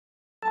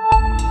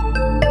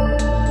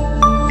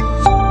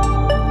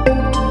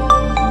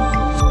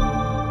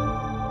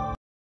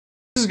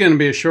is going to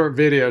be a short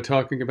video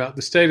talking about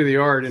the state of the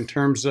art in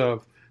terms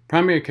of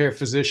primary care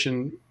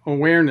physician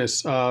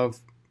awareness of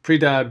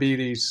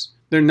prediabetes,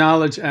 their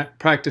knowledge,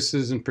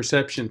 practices, and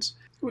perceptions.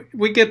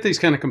 We get these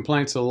kind of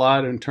complaints a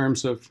lot in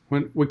terms of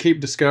when we keep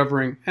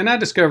discovering, and I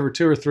discover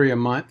 2 or 3 a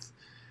month,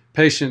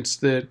 patients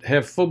that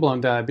have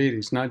full-blown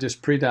diabetes, not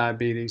just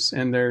prediabetes,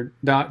 and their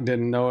doc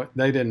didn't know it,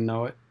 they didn't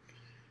know it.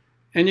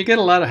 And you get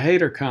a lot of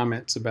hater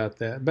comments about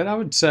that. But I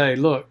would say,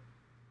 look,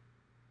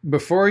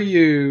 before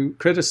you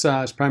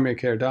criticize primary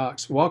care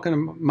docs, walking a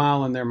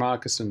mile in their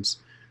moccasins.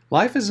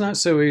 Life is not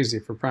so easy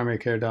for primary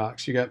care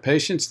docs. You got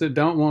patients that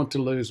don't want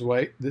to lose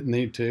weight that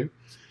need to.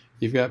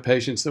 You've got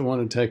patients that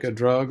want to take a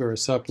drug or a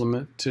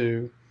supplement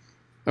to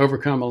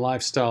overcome a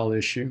lifestyle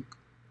issue.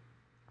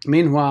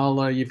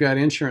 Meanwhile, you've got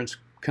insurance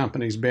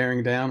companies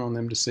bearing down on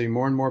them to see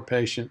more and more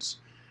patients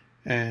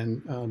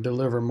and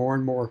deliver more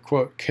and more,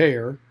 quote,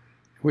 care,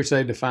 which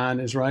they define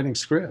as writing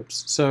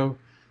scripts. So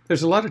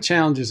there's a lot of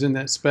challenges in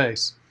that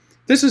space.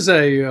 This is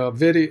a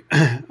video.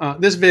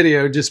 This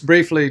video just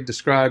briefly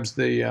describes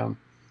the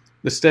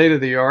state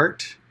of the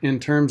art in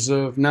terms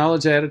of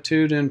knowledge,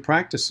 attitude, and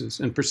practices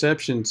and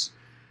perceptions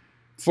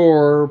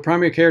for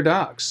primary care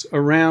docs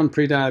around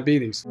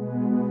prediabetes.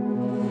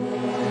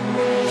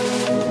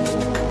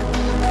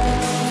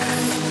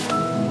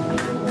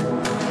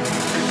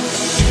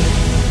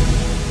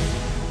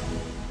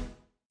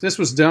 This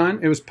was done.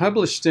 It was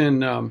published in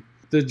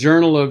the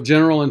Journal of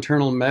General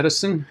Internal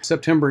Medicine,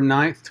 September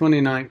 9th,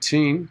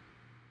 2019.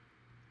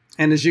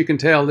 And as you can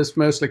tell, this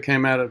mostly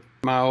came out of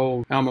my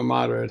old alma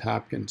mater at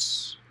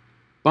Hopkins.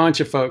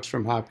 Bunch of folks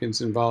from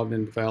Hopkins involved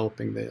in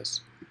developing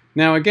this.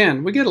 Now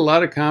again, we get a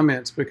lot of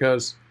comments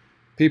because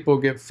people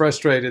get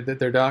frustrated that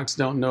their docs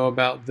don't know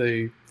about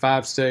the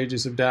 5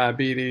 stages of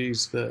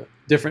diabetes, the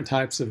different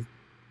types of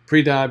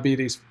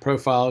prediabetes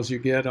profiles you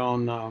get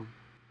on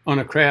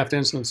a Kraft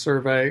insulin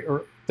survey,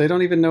 or they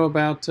don't even know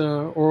about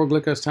oral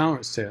glucose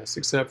tolerance tests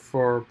except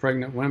for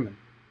pregnant women.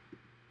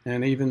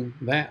 And even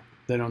that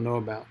they don't know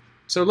about.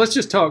 So let's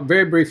just talk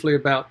very briefly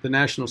about the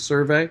national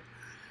survey.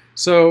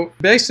 So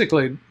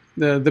basically,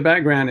 the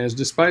background is,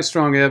 despite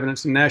strong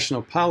evidence and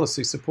national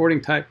policy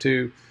supporting type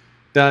 2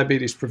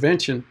 diabetes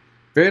prevention,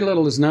 very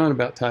little is known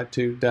about type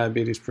 2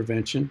 diabetes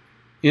prevention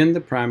in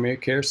the primary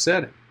care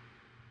setting.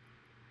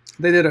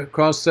 They did a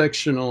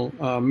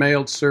cross-sectional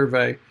mailed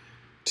survey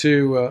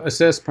to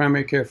assess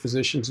primary care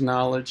physicians'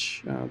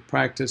 knowledge,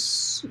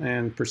 practice,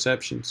 and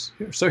perceptions.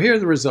 So here are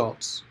the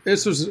results.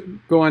 This was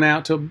going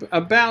out to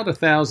about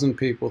 1,000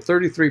 people.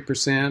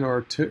 33%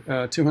 or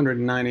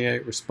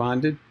 298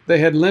 responded. They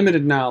had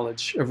limited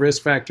knowledge of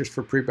risk factors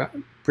for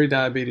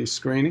prediabetes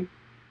screening,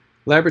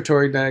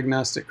 laboratory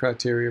diagnostic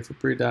criteria for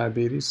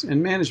prediabetes,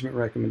 and management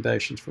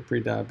recommendations for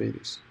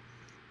prediabetes.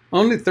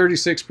 Only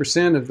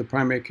 36% of the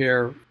primary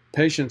care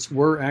patients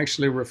were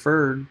actually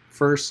referred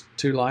first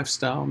to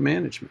lifestyle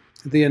management.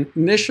 The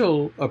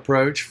initial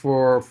approach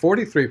for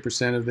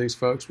 43% of these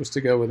folks was to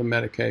go with a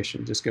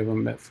medication, just give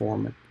them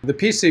metformin. The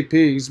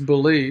PCPs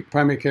believe,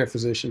 primary care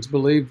physicians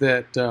believe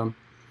that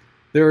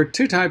there are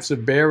 2 types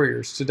of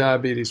barriers to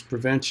diabetes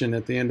prevention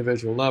at the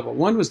individual level.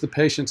 One was the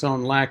patient's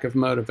own lack of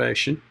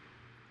motivation,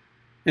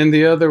 and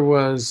the other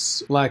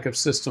was lack of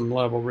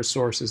system-level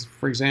resources.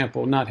 For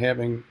example, not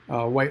having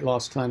weight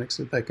loss clinics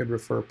that they could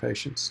refer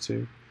patients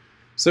to.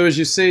 So as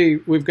you see,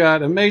 we've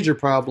got a major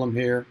problem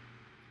here.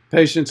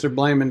 Patients are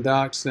blaming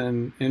docs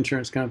and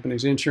insurance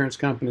companies. Insurance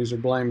companies are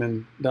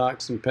blaming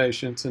docs and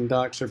patients, and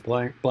docs are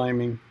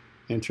blaming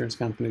insurance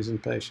companies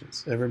and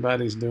patients.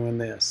 Everybody's doing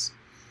this.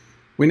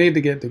 We need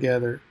to get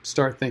together,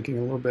 start thinking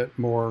a little bit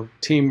more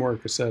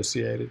teamwork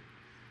associated.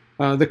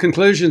 The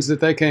conclusions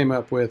that they came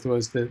up with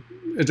was that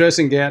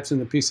addressing gaps in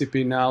the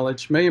PCP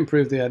knowledge may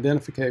improve the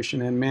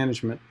identification and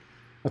management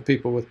of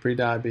people with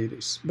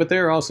prediabetes. But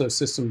there are also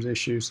systems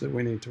issues that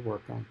we need to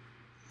work on.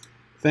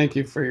 Thank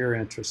you for your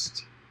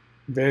interest.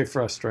 Very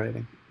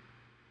frustrating.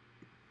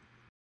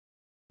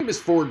 My name is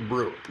Ford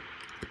Brewer.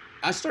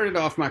 I started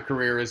off my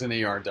career as an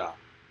ER doc,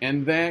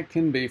 and that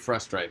can be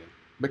frustrating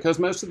because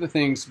most of the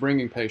things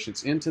bringing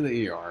patients into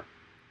the ER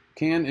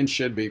can and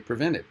should be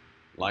prevented,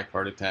 like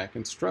heart attack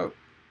and stroke.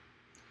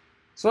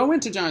 So I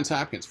went to Johns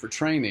Hopkins for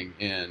training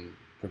in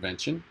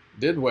prevention,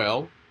 did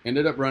well,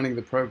 ended up running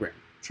the program.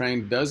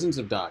 Trained dozens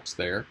of docs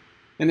there,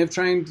 and have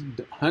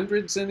trained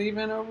hundreds and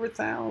even over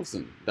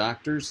 1,000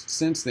 doctors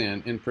since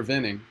then in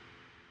preventing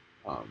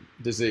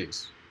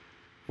disease.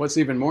 What's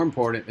even more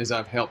important is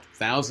I've helped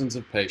thousands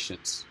of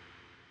patients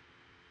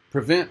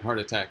prevent heart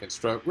attack and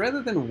stroke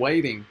rather than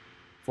waiting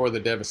for the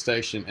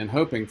devastation and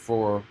hoping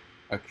for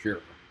a cure.